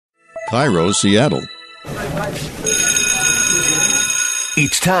Cairo, Seattle.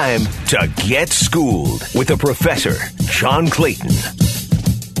 It's time to get schooled with the professor, John Clayton.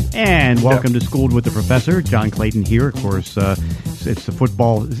 And welcome to Schooled with the Professor. John Clayton here. Of course, it's the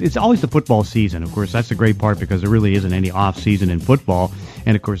football. It's always the football season. Of course, that's the great part because there really isn't any off season in football.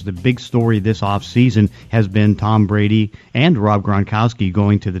 And of course, the big story this off season has been Tom Brady and Rob Gronkowski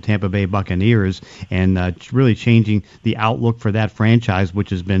going to the Tampa Bay Buccaneers and really changing the outlook for that franchise, which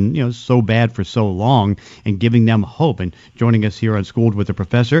has been so bad for so long, and giving them hope. And joining us here on Schooled with the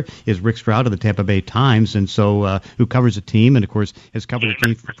Professor is Rick Stroud of the Tampa Bay Times, and so who covers the team and of course has covered the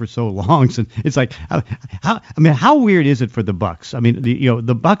team for so long. So it's like, how weird is it for the Bucs? I mean,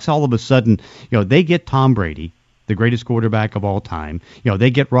 the Bucs all of a sudden, they get Tom Brady, the greatest quarterback of all time. They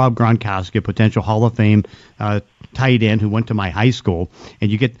get Rob Gronkowski, a potential Hall of Fame tight end who went to my high school,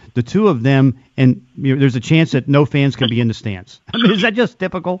 and you get the two of them, and there's a chance that no fans can be in the stands. I mean, is that just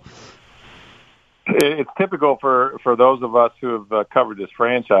typical? It's typical for those of us who have covered this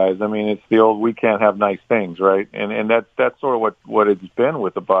franchise. I mean, it's the old "we can't have nice things," right? And that's sort of what it's been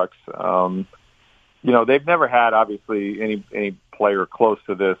with the Bucs. They've never had obviously any player close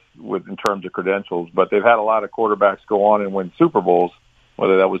to this in terms of credentials, but they've had a lot of quarterbacks go on and win Super Bowls,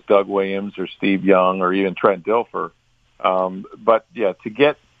 whether that was Doug Williams or Steve Young or even Trent Dilfer. But yeah, to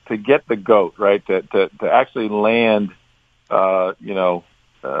get the GOAT, right? To actually land,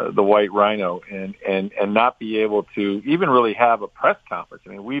 the white rhino and not be able to even really have a press conference. I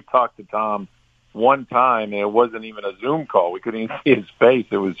mean, we've talked to Tom one time, and it wasn't even a Zoom call. We couldn't even see his face.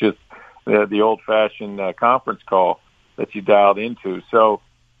 It was just the old-fashioned conference call that you dialed into. So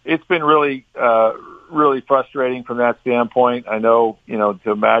it's been really frustrating from that standpoint. I know, to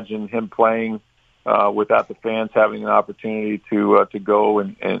imagine him playing without the fans having an opportunity to go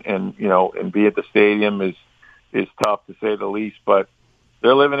and be at the stadium is tough, to say the least. But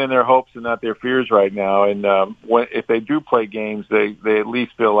they're living in their hopes and not their fears right now. And if they do play games, they at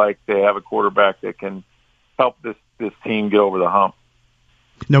least feel like they have a quarterback that can help this team get over the hump.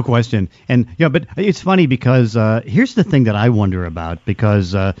 No question. And but it's funny because here's the thing that I wonder about,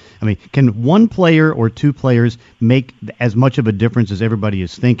 because can one player or two players make as much of a difference as everybody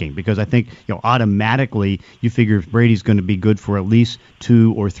is thinking? Because I think automatically you figure if Brady's going to be good for at least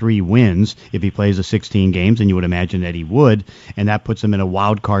 2 or 3 wins if he plays the 16 games, and you would imagine that he would, and that puts him in a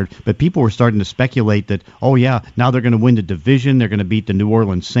wild card. But people were starting to speculate that, now they're going to win the division, they're going to beat the New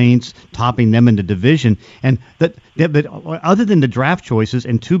Orleans Saints, topping them in the division, and but other than the draft choices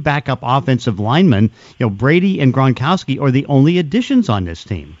and 2 backup offensive linemen, Brady and Gronkowski are the only additions on this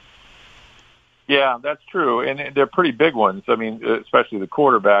team. Yeah, that's true, and they're pretty big ones. I mean, especially the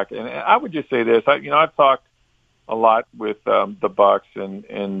quarterback. And I would just say this: I've talked a lot with the Bucs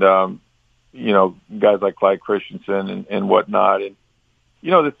and guys like Clyde Christensen and whatnot. And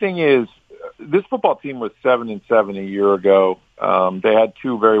the thing is, this football team was 7-7 a year ago. They had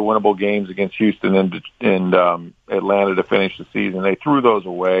 2 very winnable games against Houston and Atlanta to finish the season. They threw those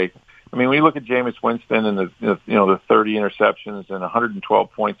away. I mean, when you look at Jameis Winston and the 30 interceptions and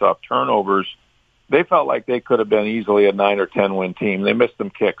 112 points off turnovers, they felt like they could have been easily a 9 or 10 win team. They missed some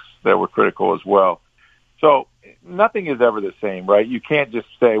kicks that were critical as well. So nothing is ever the same, right? You can't just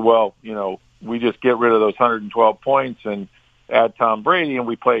say, we just get rid of those 112 points and add Tom Brady and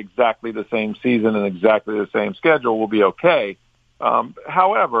we play exactly the same season and exactly the same schedule, we'll be okay.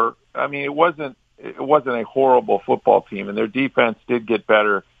 However, I mean, it wasn't a horrible football team, and their defense did get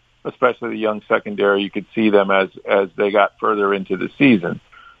better, especially the young secondary. You could see them as they got further into the season.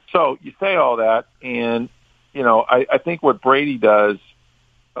 So you say all that, and I think what Brady does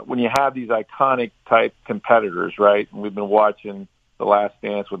when you have these iconic type competitors, right? And we've been watching The Last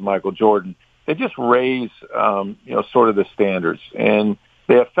Dance with Michael Jordan. They just raise, sort of the standards, and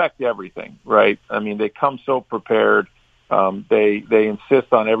they affect everything, right? I mean, they come so prepared. They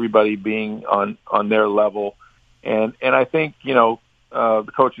insist on everybody being on their level, and I think the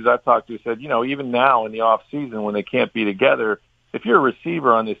coaches I've talked to said even now in the off season when they can't be together, if you're a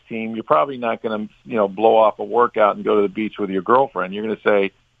receiver on this team, you're probably not going to blow off a workout and go to the beach with your girlfriend. You're going to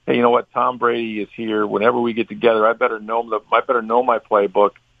say, hey, you know what? Tom Brady is here. Whenever we get together, I better know my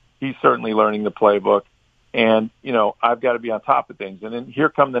playbook. He's certainly learning the playbook. And, I've got to be on top of things. And then here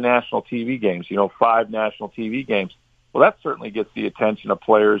come the national TV games, 5 national TV games. Well, that certainly gets the attention of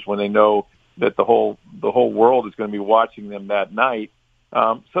players when they know that the whole world is going to be watching them that night.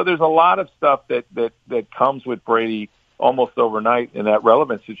 So there's a lot of stuff that comes with Brady almost overnight in that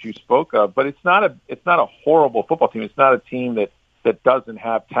relevance that you spoke of. But it's not a horrible football team. It's not a team that doesn't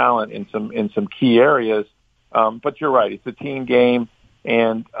have talent in some key areas. But you're right. It's a team game.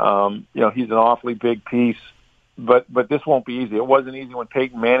 And, he's an awfully big piece. But this won't be easy. It wasn't easy when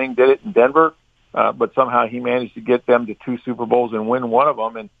Peyton Manning did it in Denver, but somehow he managed to get them to 2 Super Bowls and win one of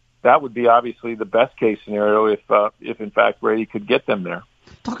them, and that would be obviously the best case scenario if in fact Brady could get them there.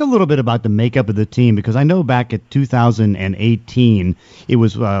 Talk a little bit about the makeup of the team, because I know back at 2018, it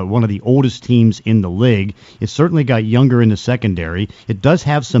was one of the oldest teams in the league. It certainly got younger in the secondary. It does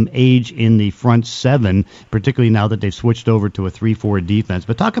have some age in the front seven, particularly now that they've switched over to a 3-4 defense.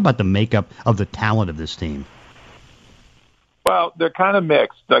 But talk about the makeup of the talent of this team. Well, they're kind of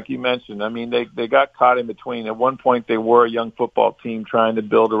mixed, like you mentioned. I mean, they got caught in between. At one point, they were a young football team trying to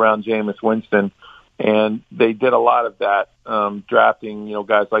build around Jameis Winston, and they did a lot of that, drafting,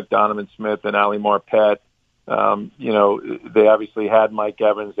 guys like Donovan Smith and Ali Marpet. They obviously had Mike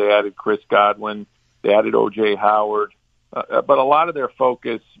Evans. They added Chris Godwin. They added O.J. Howard. But a lot of their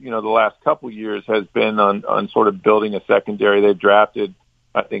focus, the last couple of years has been on sort of building a secondary. They've drafted,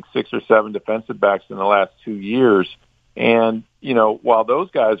 I think, 6 or 7 defensive backs in the last 2 years. And, while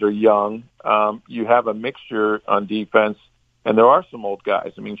those guys are young, you have a mixture on defense, and there are some old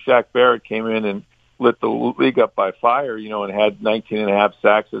guys. I mean, Shaq Barrett came in and lit the league up by fire, and had 19 and a half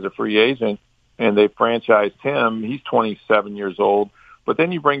sacks as a free agent, and they franchised him. He's 27 years old. But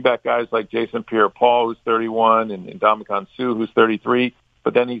then you bring back guys like Jason Pierre-Paul, who's 31, and Ndamukong Suh, who's 33.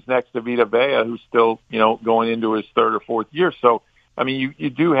 But then he's next to Vita Vea, who's still, going into his 3rd or 4th year. So, I mean, you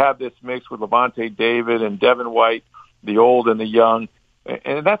do have this mix with Levante David and Devin White, the old and the young,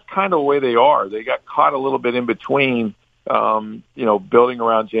 and that's kind of the way they are. They got caught a little bit in between, building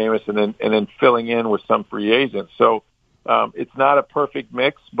around Jameis and then filling in with some free agents. So it's not a perfect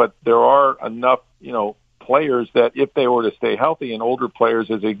mix, but there are enough, players that if they were to stay healthy, and older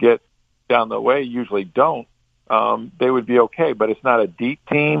players as they get down the way usually don't, they would be okay. But it's not a deep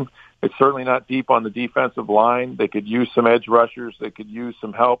team. It's certainly not deep on the defensive line. They could use some edge rushers. They could use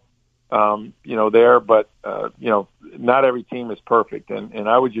some help. There, but, not every team is perfect. And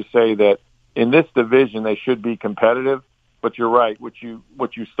I would just say that in this division, they should be competitive, but you're right. What you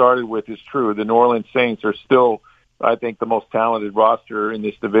started with is true. The New Orleans Saints are still, I think, the most talented roster in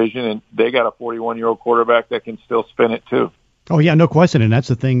this division, and they got a 41-year-old quarterback that can still spin it too. Oh, yeah, no question. And that's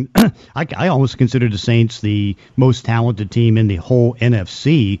the thing. I almost consider the Saints the most talented team in the whole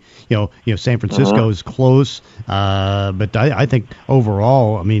NFC. San Francisco is close. But I think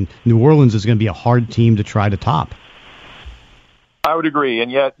overall, I mean, New Orleans is going to be a hard team to try to top. I would agree.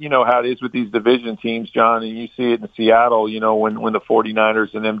 And yet, how it is with these division teams, John, and you see it in Seattle, when the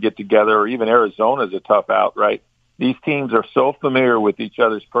 49ers and them get together, or even Arizona's a tough out, right? These teams are so familiar with each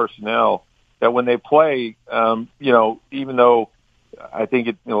other's personnel that when they play, even though I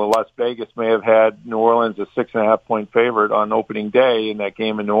think Las Vegas may have had New Orleans a 6.5-point favorite on opening day in that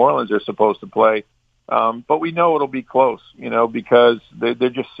game in New Orleans they're supposed to play, but we know it'll be close, because they're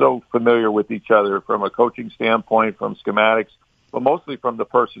just so familiar with each other from a coaching standpoint, from schematics, but mostly from the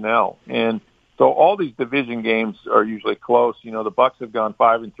personnel. And so all these division games are usually close. The Bucs have gone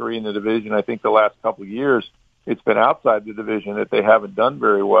 5-3 in the division. I think the last couple of years it's been outside the division that they haven't done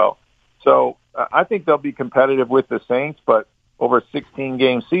very well. So I think they'll be competitive with the Saints, but over a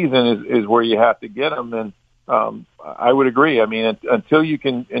 16-game season is where you have to get them. And I would agree. I mean, until you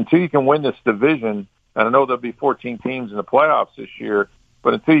can win this division, and I know there'll be 14 teams in the playoffs this year,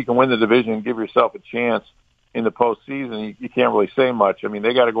 but until you can win the division and give yourself a chance in the postseason, you can't really say much. I mean,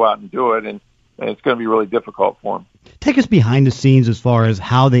 they got to go out and do it, and it's going to be really difficult for them. Take us behind the scenes as far as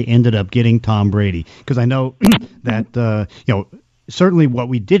how they ended up getting Tom Brady, because I know that certainly what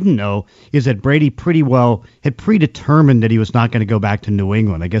we didn't know is that Brady pretty well had predetermined that he was not going to go back to New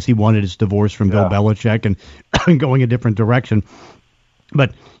England. I guess he wanted his divorce from Bill Belichick and going a different direction.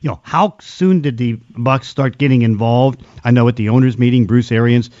 But, how soon did the Bucs start getting involved? I know at the owners' meeting, Bruce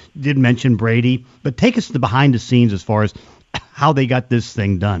Arians did mention Brady, but take us to behind the scenes as far as how they got this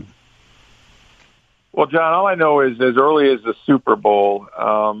thing done. Well, John, all I know is as early as the Super Bowl,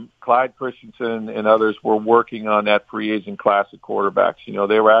 Clyde Christensen and others were working on that free agent class of quarterbacks.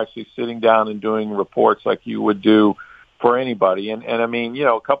 They were actually sitting down and doing reports like you would do for anybody. And I mean,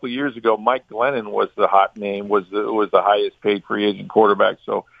 a couple of years ago, Mike Glennon was the hot name, was the highest paid free agent quarterback.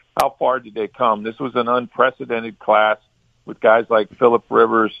 So how far did they come? This was an unprecedented class with guys like Phillip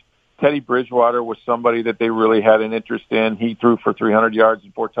Rivers. Teddy Bridgewater was somebody that they really had an interest in. He threw for 300 yards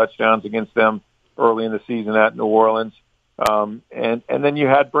and 4 touchdowns against them early in the season at New Orleans. And then you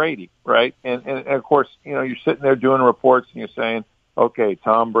had Brady, right? And of course, you're sitting there doing reports and you're saying, okay,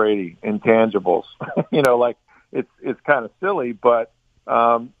 Tom Brady, intangibles, like it's kind of silly, but,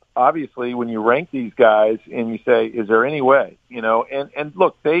 obviously when you rank these guys and you say, is there any way, and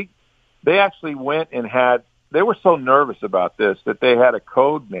look, they actually went and they were so nervous about this that they had a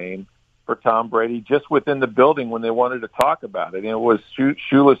code name for Tom Brady just within the building when they wanted to talk about it. And it was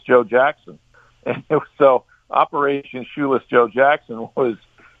Shoeless Joe Jackson. And so Operation Shoeless Joe Jackson was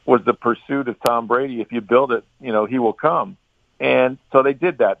the pursuit of Tom Brady. If you build it, he will come. And so they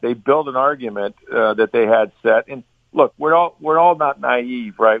did that. They built an argument that they had set. And look, we're all not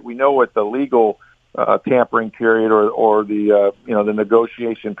naive, right? We know what the legal tampering period or the the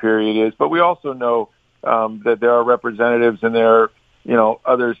negotiation period is, but we also know that there are representatives and there are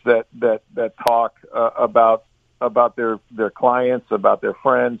others that talk about their clients, about their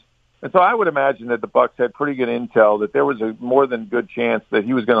friends. And so I would imagine that the Bucs had pretty good intel that there was a more than good chance that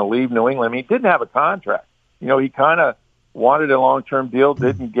he was going to leave New England. I mean, he didn't have a contract. He kind of wanted a long-term deal,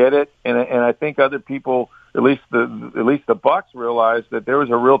 didn't get it, and I think other people, at least the Bucs, realized that there was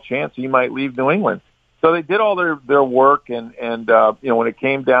a real chance he might leave New England. So they did all their work, and when it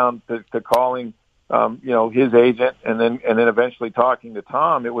came down to calling his agent and then eventually talking to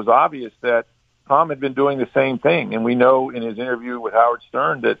Tom, it was obvious that Tom had been doing the same thing. And we know in his interview with Howard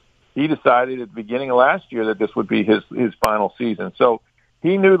Stern that he decided at the beginning of last year that this would be his final season. So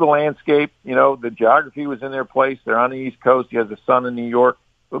he knew the landscape. The geography was in their place. They're on the East Coast. He has a son in New York.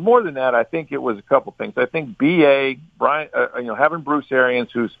 But more than that, I think it was a couple things. I think Brian, having Bruce Arians,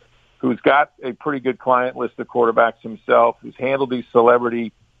 who's got a pretty good client list of quarterbacks himself, who's handled these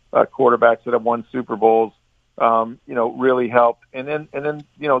celebrity quarterbacks that have won Super Bowls, really helped. And then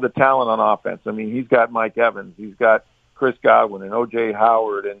the talent on offense. I mean, he's got Mike Evans, he's got Chris Godwin and O.J.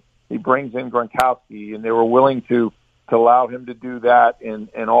 Howard, and he brings in Gronkowski, and they were willing to allow him to do that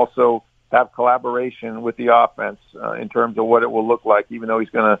and also have collaboration with the offense in terms of what it will look like, even though he's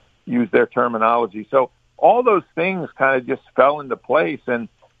going to use their terminology. So all those things kind of just fell into place, and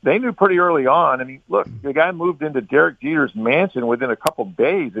they knew pretty early on. I mean, look, the guy moved into Derek Jeter's mansion within a couple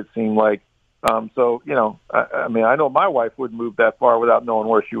days, it seemed like. I know my wife wouldn't move that far without knowing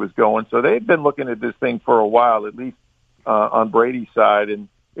where she was going. So they've been looking at this thing for a while, at least on Brady's side, and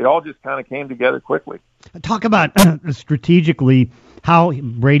it all just kind of came together quickly. Talk about strategically how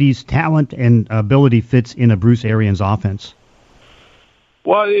Brady's talent and ability fits in a Bruce Arians offense.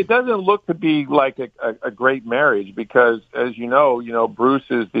 Well, it doesn't look to be like a great marriage because, as you know, Bruce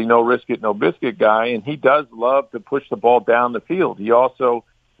is the no risk it, no biscuit guy, and he does love to push the ball down the field. He also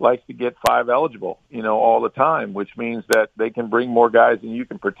likes to get 5 eligible, all the time, which means that they can bring more guys than you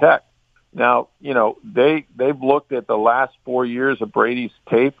can protect. Now, they've looked at the last 4 years of Brady's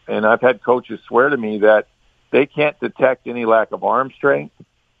tape, and I've had coaches swear to me that they can't detect any lack of arm strength.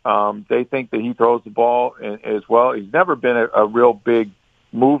 They think that he throws the ball as well. He's never been a real big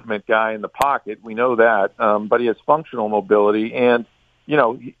movement guy in the pocket. We know that, but he has functional mobility. And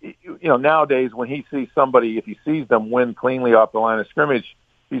nowadays when he sees somebody, if he sees them win cleanly off the line of scrimmage,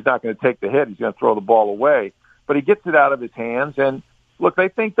 he's not going to take the hit. He's going to throw the ball away. But he gets it out of his hands. And look, they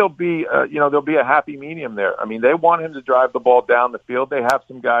think there'll be a happy medium there. I mean, they want him to drive the ball down the field. They have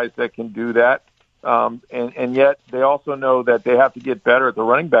some guys that can do that. And yet they also know that they have to get better at the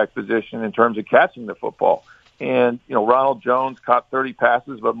running back position in terms of catching the football. And, Ronald Jones caught 30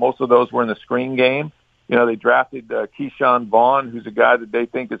 passes, but most of those were in the screen game. They drafted Keyshawn Vaughn, who's a guy that they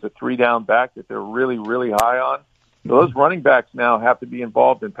think is a 3-down back that they're really, really high on. So those running backs now have to be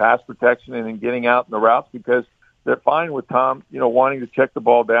involved in pass protection and in getting out in the routes because they're fine with Tom, wanting to check the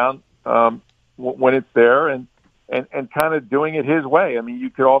ball down when it's there and kind of doing it his way. I mean,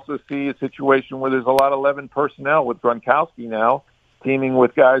 you could also see a situation where there's a lot of 11 personnel with Gronkowski now teaming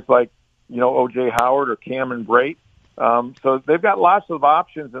with guys like, O.J. Howard or Cameron Brate. So they've got lots of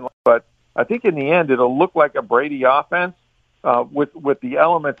options, but I think in the end it'll look like a Brady offense with the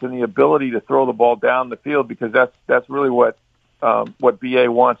elements and the ability to throw the ball down the field because that's really what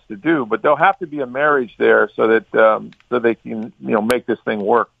BA wants to do. But there'll have to be a marriage there so that so they can make this thing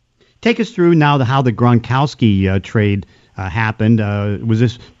work. Take us through now how the Gronkowski trade happened. Was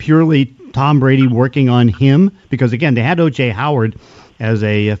this purely Tom Brady working on him? Because again, they had O.J. Howard as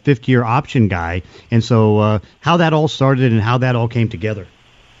a fifth-year option guy. And so how that all started and how that all came together.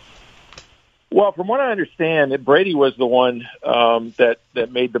 Well, from what I understand, Brady was the one that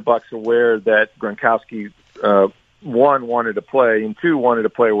made the Bucs aware that Gronkowski, one, wanted to play, and two, wanted to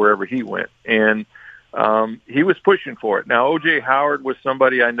play wherever he went. And he was pushing for it. Now, O.J. Howard was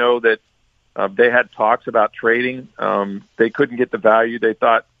somebody I know that they had talks about trading. They couldn't get the value they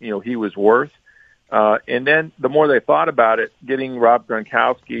thought he was worth. And then the more they thought about it, getting Rob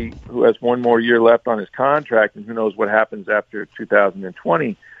Gronkowski, who has one more year left on his contract, and who knows what happens after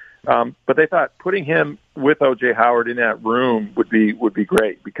 2020. But they thought putting him with O.J. Howard in that room would be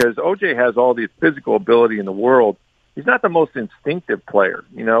great because O.J. has all the physical ability in the world. He's not the most instinctive player.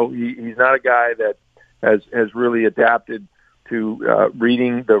 He's not a guy that has really adapted to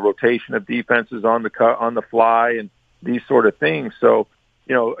reading the rotation of defenses on the fly and these sort of things. So,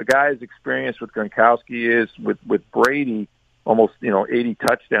 a guy as experienced with Gronkowski is with Brady, almost 80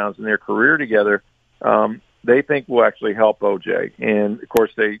 touchdowns in their career together. They think will actually help OJ, and of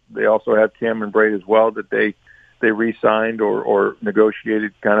course they also have Cameron Brate as well that they re-signed or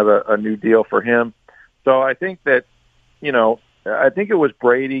negotiated kind of a new deal for him. So I think that I think it was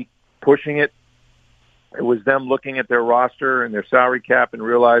Brady pushing it. It was them looking at their roster and their salary cap and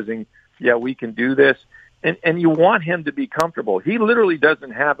realizing, yeah, we can do this. And you want him to be comfortable. He literally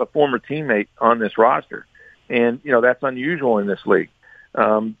doesn't have a former teammate on this roster. And, that's unusual in this league.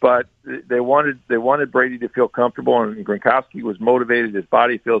 But they wanted Brady to feel comfortable, and Gronkowski was motivated. His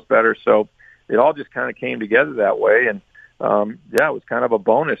body feels better. So it all just kind of came together that way. And, it was kind of a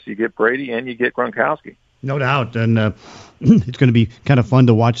bonus. You get Brady and you get Gronkowski. No doubt. And it's going to be kind of fun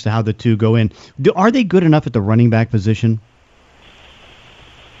to watch how the two go in. Are they good enough at the running back position?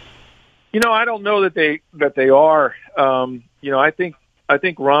 I don't know that they are. I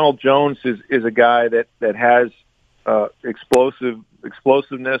think Ronald Jones is a guy that has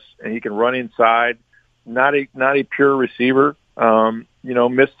explosiveness, and he can run inside. Not a pure receiver.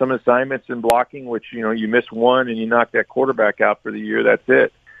 Missed some assignments in blocking, which you miss one and you knock that quarterback out for the year. That's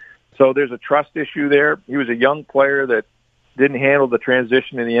it. So there's a trust issue there. He was a young player that didn't handle the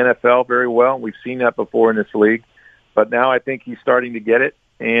transition in the NFL very well. We've seen that before in this league, but now I think he's starting to get it.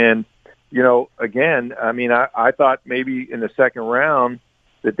 And again, I thought maybe in the second round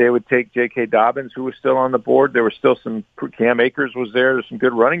that they would take J.K. Dobbins, who was still on the board. There was still Cam Akers was there. There's some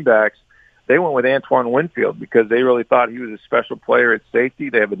good running backs. They went with Antoine Winfield because they really thought he was a special player at safety.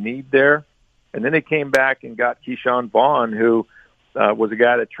 They have a need there. And then they came back and got Keyshawn Vaughn, who was a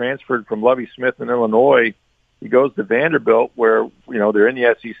guy that transferred from Lovie Smith in Illinois. He goes to Vanderbilt, where, they're in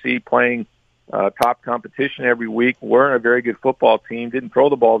the SEC playing top competition every week, weren't a very good football team, didn't throw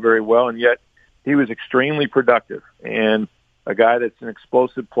the ball very well, and yet he was extremely productive. And a guy that's an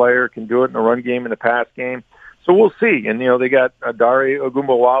explosive player, can do it in the run game and the pass game. So we'll see. And, they got Dare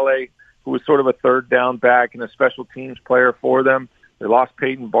Ogunbowale, who was sort of a third down back and a special teams player for them. They lost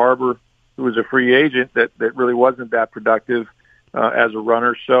Peyton Barber, who was a free agent that really wasn't that productive as a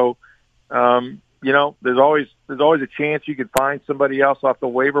runner. So, there's always a chance you could find somebody else off the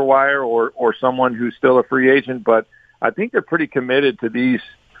waiver wire or someone who's still a free agent. But I think they're pretty committed to these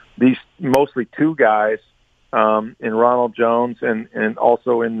mostly two guys in Ronald Jones and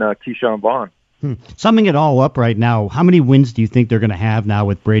also in Keyshawn Vaughn. Summing it all up right now, how many wins do you think they're going to have now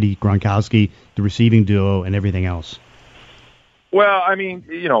with Brady, Gronkowski, the receiving duo, and everything else? Well,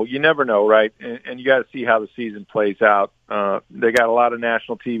 you never know, right? And you got to see how the season plays out. They got a lot of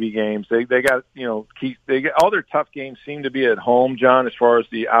national TV games. They got all their tough games seem to be at home, John, as far as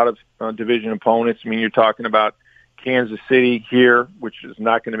the out of division opponents. You're talking about Kansas City here, which is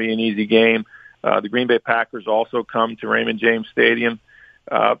not going to be an easy game. The Green Bay Packers also come to Raymond James Stadium.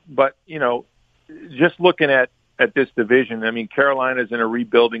 But just looking at this division, Carolina's in a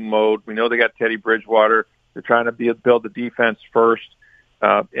rebuilding mode. We know they got Teddy Bridgewater. They're trying to build the defense first.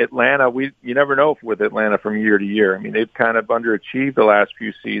 Atlanta, you never know with Atlanta from year to year. They've kind of underachieved the last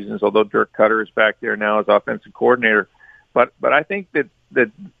few seasons, although Dirk Cutter is back there now as offensive coordinator. But I think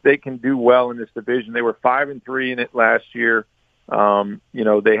that they can do well in this division. They were 5-3 in it last year.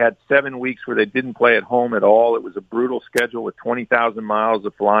 They had 7 weeks where they didn't play at home at all. It was a brutal schedule with 20,000 miles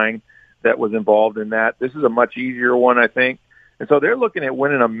of flying that was involved in that. This is a much easier one, I think. And so they're looking at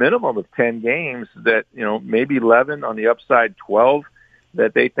winning a minimum of 10 games that, maybe 11, on the upside 12,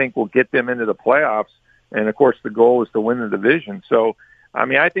 that they think will get them into the playoffs. And, of course, the goal is to win the division. So,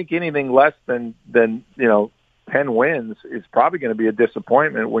 I think anything less than 10 wins is probably going to be a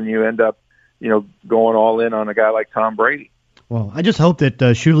disappointment when you end up, going all in on a guy like Tom Brady. Well, I just hope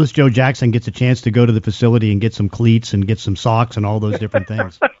that Shoeless Joe Jackson gets a chance to go to the facility and get some cleats and get some socks and all those different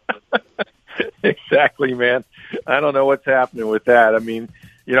things. Exactly, man. I don't know what's happening with that.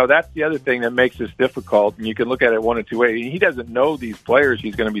 That's the other thing that makes this difficult. And you can look at it one of two ways. He doesn't know these players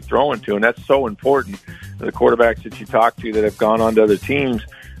he's going to be throwing to, and that's so important. The quarterbacks that you talk to that have gone on to other teams.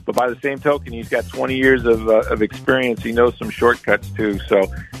 But by the same token, he's got 20 years of experience. He knows some shortcuts, too. So,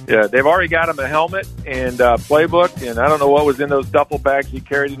 yeah, they've already got him a helmet and playbook, and I don't know what was in those duffel bags he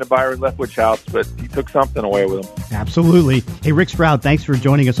carried into Byron Leftwich's house, but he took something away with him. Absolutely. Hey, Rick Stroud, thanks for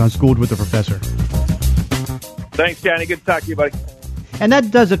joining us on Schooled with the Professor. Thanks, Johnny. Good to talk to you, buddy. And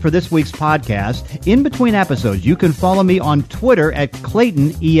that does it for this week's podcast. In between episodes, you can follow me on Twitter at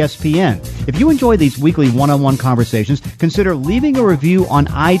Clayton ESPN. If you enjoy these weekly one-on-one conversations, consider leaving a review on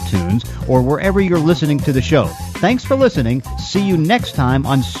iTunes or wherever you're listening to the show. Thanks for listening. See you next time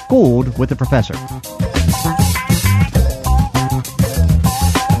on Schooled with the Professor.